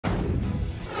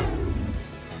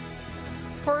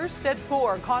First at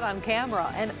 4, caught on camera,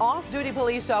 an off-duty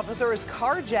police officer is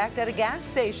carjacked at a gas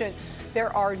station.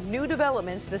 There are new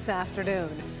developments this afternoon.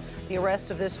 The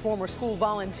arrest of this former school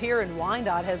volunteer in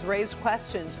Wyandotte has raised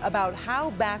questions about how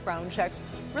background checks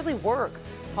really work.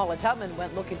 Paula Tubman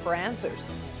went looking for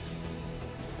answers.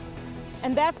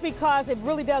 And that's because it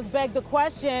really does beg the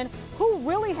question, who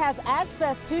really has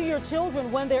access to your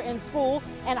children when they're in school,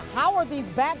 and how are these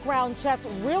background checks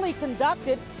really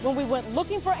conducted? When we went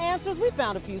looking for answers, we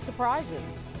found a few surprises.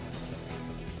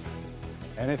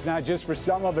 And it's not just for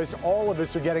some of us. All of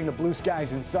us are getting the blue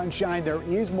skies and sunshine. There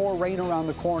is more rain around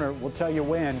the corner. We'll tell you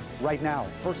when right now.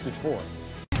 First at 4.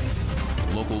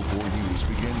 Local 4 News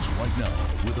begins right now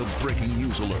with a breaking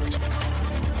news alert.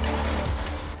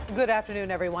 Good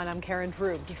afternoon, everyone. I'm Karen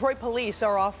Drew. Detroit police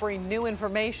are offering new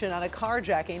information on a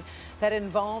carjacking that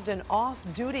involved an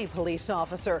off-duty police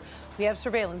officer. We have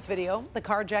surveillance video. The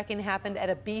carjacking happened at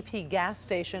a BP gas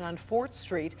station on 4th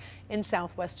Street in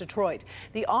southwest Detroit.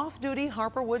 The off-duty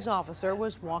Harper Woods officer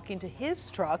was walking to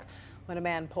his truck when a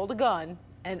man pulled a gun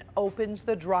and opens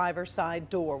the driver's side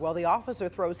door. Well, the officer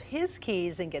throws his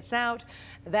keys and gets out.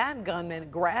 That gunman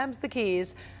grabs the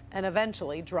keys and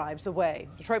eventually drives away.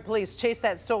 Detroit police chased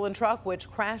that stolen truck, which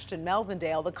crashed in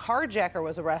Melvindale. The carjacker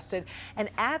was arrested, and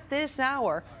at this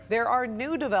hour, there are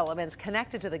new developments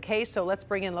connected to the case. So let's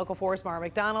bring in Local 4's Mara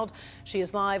McDonald. She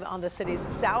is live on the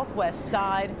city's southwest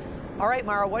side. All right,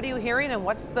 Mara, what are you hearing, and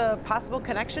what's the possible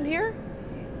connection here?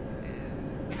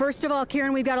 First of all,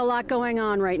 Karen, we've got a lot going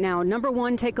on right now. Number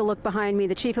one, take a look behind me.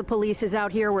 The chief of police is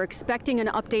out here. We're expecting an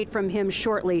update from him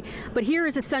shortly. But here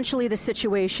is essentially the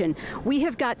situation. We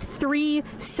have got 3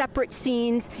 separate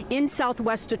scenes in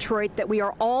southwest Detroit that we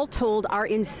are all told are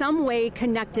in some way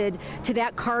connected to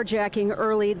that carjacking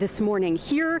early this morning.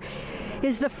 Here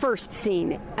is the first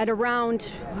scene at around,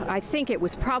 I think it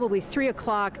was probably 3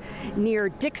 o'clock near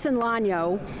Dixon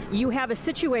Lanyo. You have a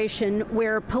situation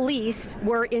where police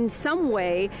were in some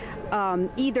way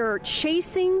either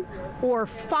chasing or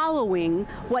following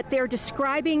what they're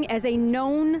describing as a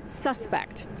known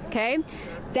suspect. Okay?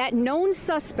 That known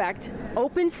suspect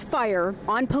opens fire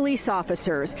on police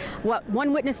officers. What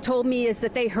one witness told me is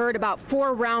that they heard about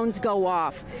 4 rounds go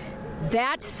off.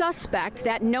 That suspect,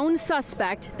 that known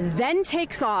suspect, then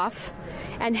takes off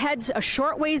and heads a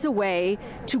short ways away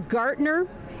to Gartner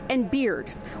and Beard,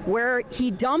 where he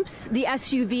dumps the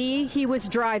SUV he was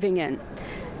driving in.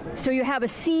 So you have a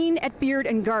scene at Beard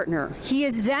and Gartner. He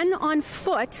is then on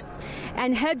foot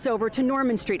and heads over to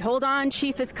Norman Street. Hold on,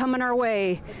 Chief is coming our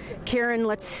way. Karen,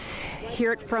 let's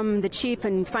hear it from the Chief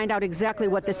and find out exactly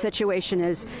what the situation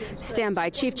is. Stand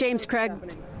by. Chief James Craig.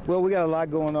 Well, we got a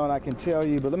lot going on, I can tell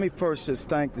you, but let me first just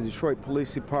thank the Detroit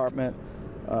Police Department.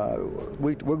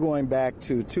 We're going back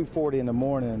to 2:40 in the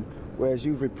morning, where, as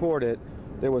you've reported,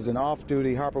 there was an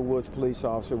off-duty Harper Woods police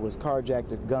officer who was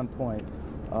carjacked at gunpoint.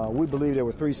 We believe there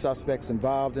were 3 suspects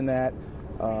involved in that.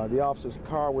 The officer's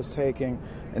car was taken,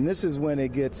 and this is when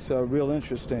it gets real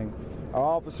interesting. Our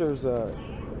officers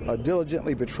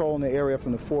diligently patrolling the area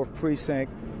from the 4th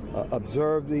Precinct,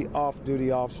 observed the off-duty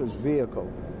officer's vehicle.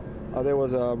 There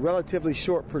was a relatively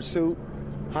short pursuit,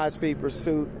 high-speed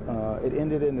pursuit. It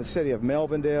ended in the city of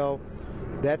Melvindale.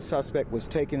 That suspect was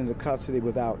taken into custody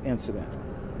without incident.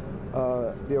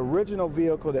 The original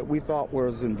vehicle that we thought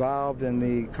was involved in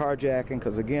the carjacking,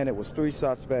 because again it was 3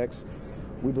 suspects,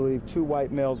 we believe 2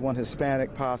 white males, 1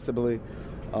 Hispanic possibly.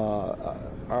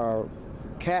 Our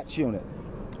CATS unit,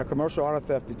 our commercial auto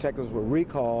theft detectives, were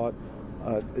recalled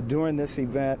during this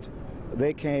event.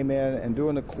 They came in and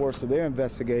during the course of their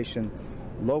investigation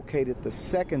located the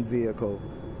second vehicle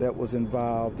that was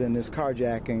involved in this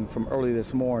carjacking from early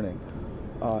this morning.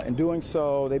 In doing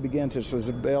so, they began to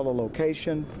surveil the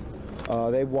location.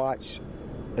 They watched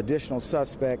additional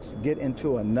suspects get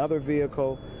into another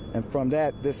vehicle, and from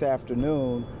that, this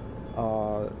afternoon,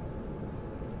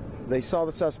 they saw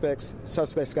the suspects.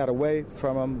 Suspects got away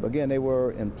from them. Again, they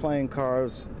were in plain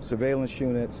cars, surveillance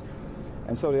units.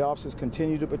 And so the officers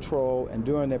continued to patrol, and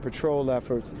during their patrol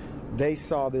efforts, they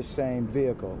saw this same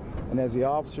vehicle. And as the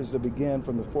officers began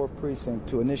from the 4th Precinct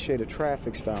to initiate a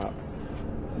traffic stop,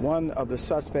 one of the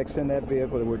suspects in that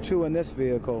vehicle, there were 2 in this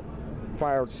vehicle,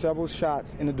 fired several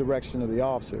shots in the direction of the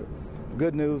officer. The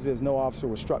good news is no officer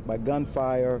was struck by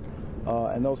gunfire,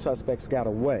 and no suspects got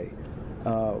away.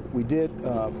 We did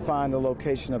find the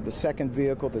location of the second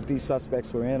vehicle that these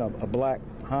suspects were in, a black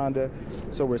Honda.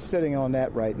 So we're sitting on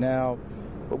that right now.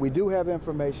 But we do have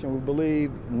information. We believe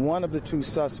one of the 2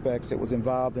 suspects that was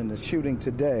involved in the shooting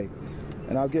today,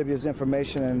 and I'll give you his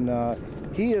information, and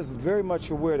he is very much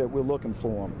aware that we're looking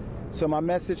for him. So my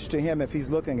message to him, if he's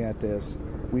looking at this,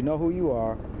 we know who you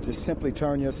are. Just simply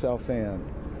turn yourself in.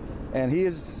 And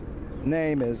his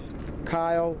name is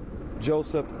Kyle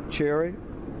Joseph Cherry.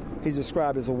 He's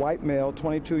described as a white male,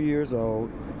 22 years old,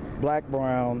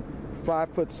 black-brown,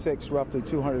 5'6", roughly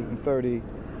 230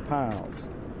 pounds.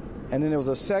 And then there was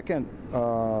a second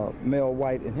male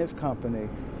white in his company.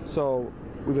 So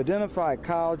we've identified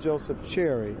Kyle Joseph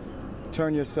Cherry.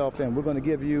 Turn yourself in. We're going to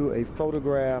give you a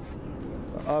photograph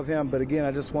of him. But again,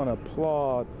 I just want to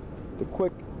applaud the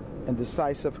quick and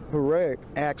decisive, heroic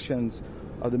actions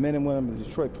of the men and women of the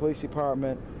Detroit Police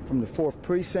Department from the 4th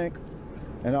Precinct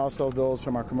and also those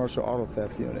from our commercial auto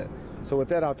theft unit. So with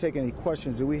that, I'll take any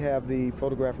questions. Do we have the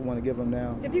photograph we want to give them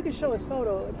now? If you could show us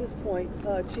photo at this point,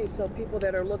 Chief, so people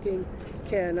that are looking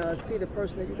can see the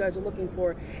person that you guys are looking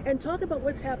for. And talk about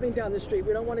what's happening down the street.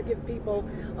 We don't want to give people,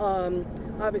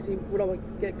 obviously, we don't want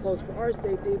to get close for our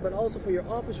safety, but also for your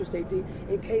officer safety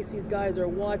in case these guys are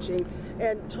watching.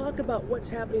 And talk about what's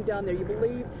happening down there. You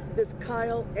believe this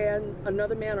Kyle and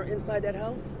another man are inside that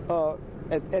house?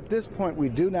 At this point, we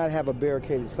do not have a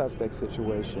barricaded suspect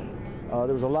situation.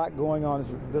 There was a lot going on.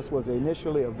 This was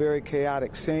initially a very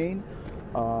chaotic scene.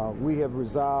 We have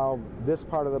resolved this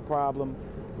part of the problem,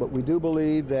 but we do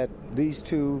believe that these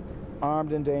two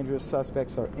armed and dangerous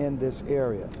suspects are in this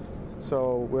area.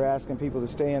 So we're asking people to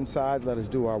stay inside, let us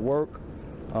do our work,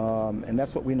 and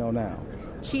that's what we know now.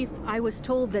 Chief, I was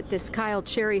told that this Kyle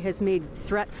Cherry has made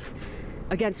threats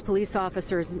against police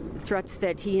officers, threats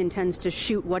that he intends to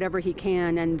shoot whatever he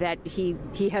can and that he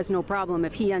has no problem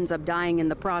if he ends up dying in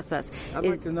the process. I'd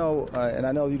like to know, and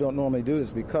I know you don't normally do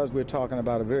this, because we're talking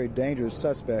about a very dangerous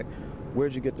suspect,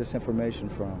 where'd you get this information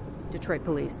from? Detroit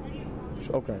Police.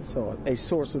 Okay, so a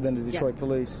source within the Detroit Yes.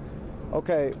 Police.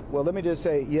 Okay, well, let me just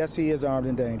say, yes, he is armed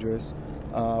and dangerous.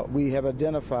 We have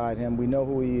identified him. We know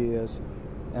who he is,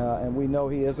 and we know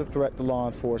he is a threat to law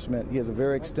enforcement. He has a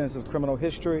very extensive criminal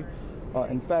history.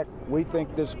 In fact, we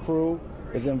think this crew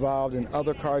is involved in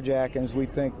other carjackings. We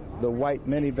think the white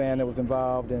minivan that was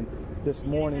involved in this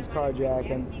morning's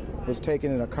carjacking was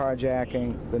taken in a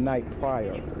carjacking the night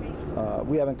prior.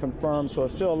 We haven't confirmed, so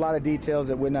there's still a lot of details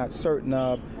that we're not certain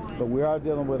of, but we are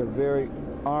dealing with a very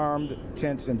armed,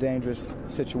 tense, and dangerous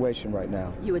situation right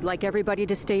now. You would like everybody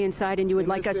to stay inside, and you would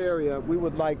like us... In this area, we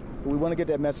want to get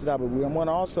that message out, but we want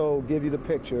to also give you the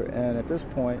picture, and at this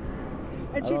point,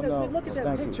 And Chief, as we look at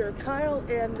that picture, Kyle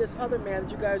and this other man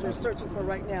that you guys are searching for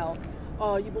right now,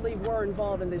 you believe were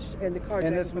involved in the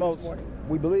carjacking this morning?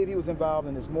 We believe he was involved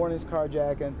in this morning's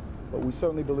carjacking, but we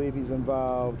certainly believe he's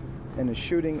involved in the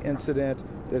shooting incident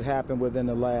that happened within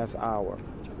the last hour.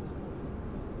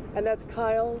 And that's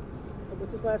Kyle,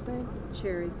 what's his last name?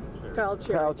 Cherry. Kyle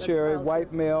Cherry. Kyle Cherry,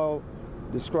 white male,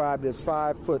 described as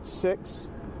 5'6",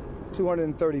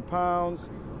 230 pounds,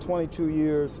 22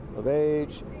 years of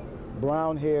age,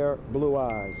 brown hair, blue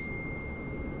eyes.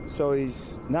 So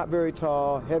he's not very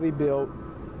tall, heavy built,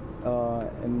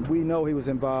 and we know he was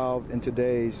involved in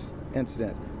today's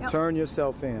incident. Yep. Turn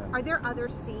yourself in. Are there other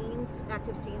scenes,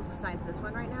 active scenes besides this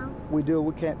one right now? We do.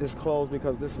 We can't disclose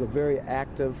because this is a very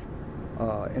active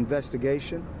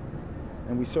investigation,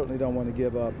 and we certainly don't want to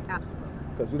give up. Absolutely.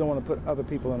 Because we don't want to put other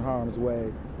people in harm's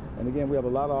way. And again, we have a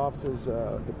lot of officers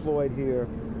deployed here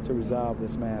to resolve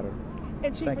this matter.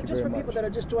 And Chief, just for people that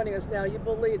are just joining us now, you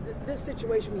believe that this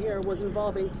situation here was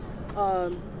involving,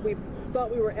 we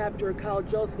thought we were after Kyle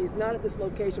Joseph. He's not at this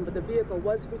location, but the vehicle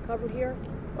was recovered here?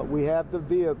 We have the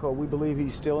vehicle. We believe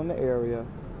he's still in the area.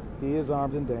 He is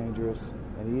armed and dangerous,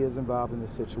 and he is involved in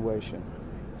this situation.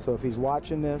 So if he's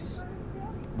watching this,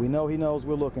 we know he knows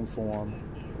we're looking for him.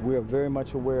 We are very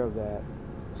much aware of that.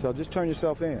 So just turn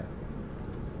yourself in.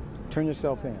 Turn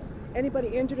yourself in. Anybody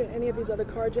injured in any of these other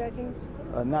carjackings?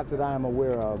 Not that I am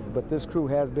aware of, but this crew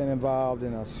has been involved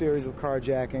in a series of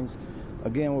carjackings.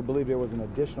 Again, we believe there was an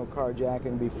additional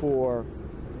carjacking before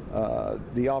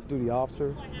the off-duty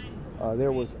officer.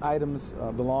 There was items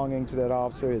belonging to that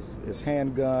officer, his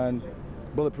handgun,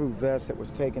 bulletproof vest that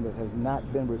was taken that has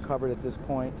not been recovered at this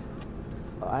point.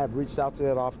 I have reached out to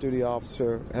that off-duty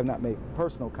officer, have not made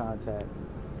personal contact,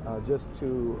 just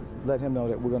to let him know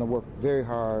that we're going to work very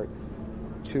hard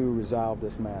to resolve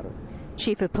this matter.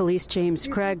 Chief of Police James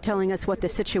Craig telling us what the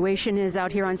situation is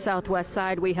out here on Southwest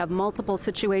Side. We have multiple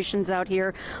situations out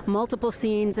here, multiple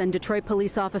scenes, and Detroit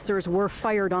police officers were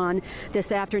fired on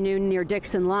this afternoon near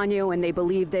Dixon Lanyo, and they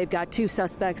believe they've got two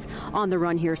suspects on the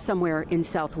run here somewhere in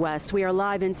Southwest. We are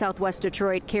live in Southwest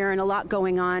Detroit. Karen, a lot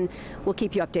going on. We'll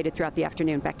keep you updated throughout the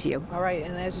afternoon. Back to you. All right,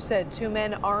 and as you said, two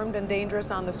men armed and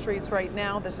dangerous on the streets right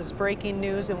now. This is breaking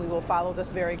news, and we will follow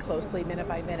this very closely minute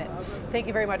by minute. Thank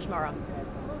you very much, Mara.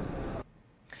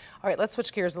 All right, let's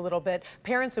switch gears a little bit.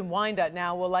 Parents in Wyandotte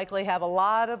now will likely have a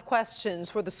lot of questions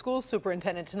for the school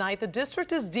superintendent tonight. The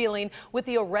district is dealing with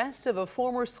the arrest of a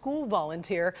former school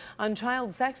volunteer on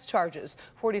child sex charges.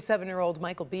 47-year-old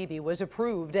Michael Beebe was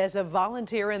approved as a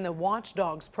volunteer in the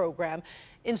Watchdogs program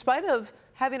in spite of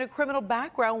having a criminal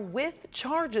background with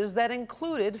charges that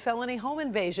included felony home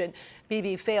invasion.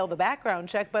 Beebe failed the background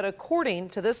check, but according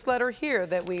to this letter here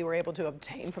that we were able to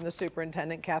obtain from the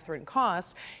superintendent, Catherine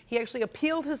Cost, he actually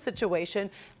appealed his situation,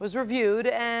 was reviewed,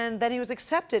 and then he was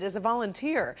accepted as a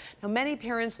volunteer. Now, many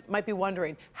parents might be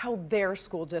wondering how their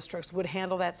school districts would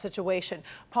handle that situation.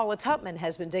 Paula Tutman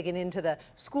has been digging into the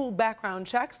school background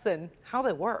checks and how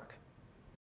they work.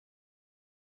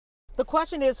 The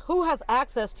question is, who has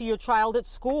access to your child at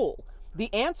school?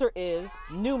 The answer is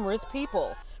numerous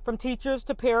people, from teachers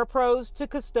to parapros to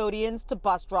custodians to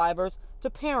bus drivers to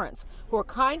parents who are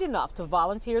kind enough to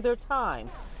volunteer their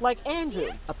time, like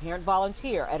Andrew, a parent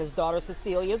volunteer at his daughter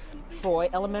Cecilia's Troy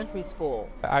Elementary School.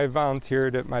 I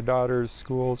volunteered at my daughter's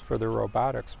schools for the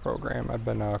robotics program. I've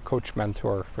been a coach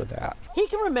mentor for that. He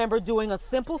can remember doing a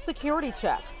simple security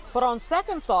check, but on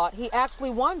second thought, he actually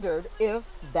wondered if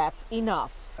that's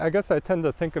enough. I guess I tend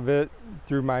to think of it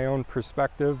through my own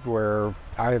perspective, where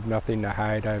I have nothing to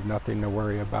hide, I have nothing to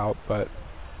worry about, but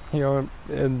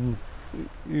and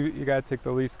you got to take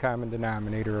the least common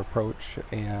denominator approach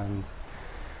and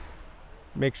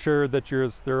make sure that you're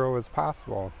as thorough as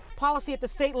possible. Policy at the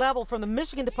state level from the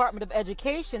Michigan Department of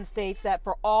Education states that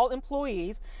for all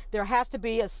employees, there has to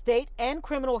be a state and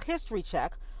criminal history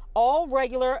check. All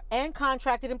regular and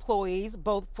contracted employees,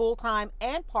 both full-time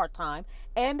and part-time,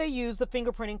 and they use the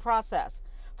fingerprinting process.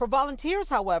 For volunteers,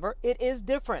 however, it is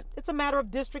different. It's a matter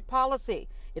of district policy.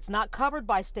 It's not covered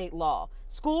by state law.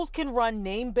 Schools can run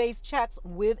name-based checks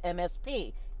with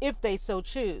MSP if they so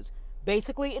choose.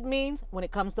 Basically, it means when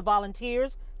it comes to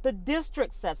volunteers, the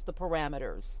district sets the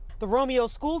parameters. The Romeo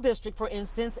School District, for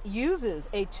instance, uses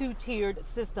a two-tiered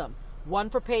system.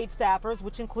 One for paid staffers,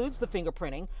 which includes the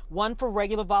fingerprinting, one for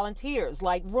regular volunteers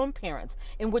like room parents,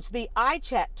 in which the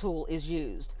iChat tool is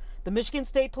used. The Michigan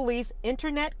State Police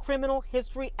Internet Criminal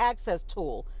History Access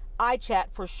Tool,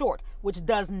 iChat for short, which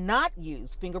does not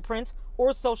use fingerprints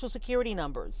or social security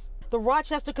numbers. The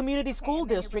Rochester Community School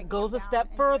District goes a step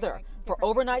further. For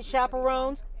overnight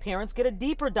chaperones, parents get a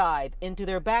deeper dive into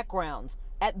their backgrounds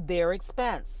at their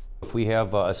expense. If we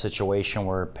have a situation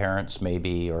where parents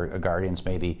maybe or guardians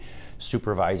may be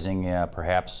supervising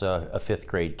perhaps a fifth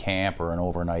grade camp or an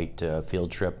overnight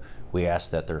field trip, we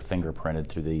ask that they're fingerprinted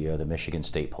through the Michigan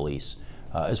State Police,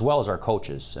 as well as our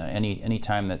coaches. Any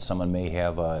time that someone may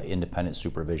have independent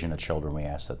supervision of children, we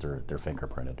ask that they're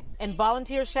fingerprinted. And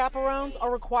volunteer chaperones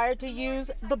are required to use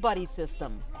the buddy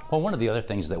system. Well, one of the other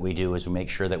things that we do is we make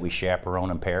sure that we chaperone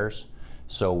in pairs.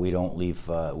 So we don't leave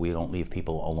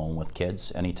people alone with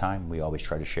kids anytime. We always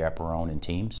try to chaperone in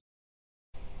teams.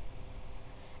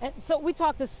 And so we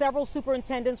talked to several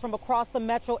superintendents from across the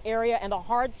metro area, and the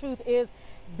hard truth is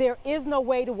there is no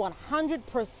way to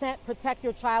 100% protect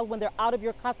your child when they're out of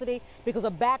your custody, because a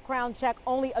background check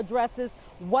only addresses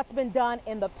what's been done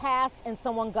in the past and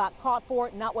someone got caught for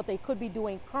it, not what they could be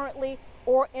doing currently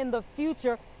or in the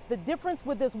future. The difference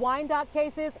with this Wyandotte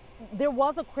case is there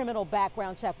was a criminal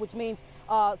background check, which means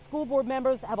school board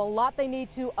members have a lot they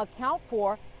need to account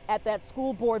for at that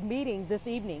school board meeting this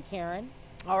evening. Karen?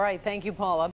 All right. Thank you, Paula.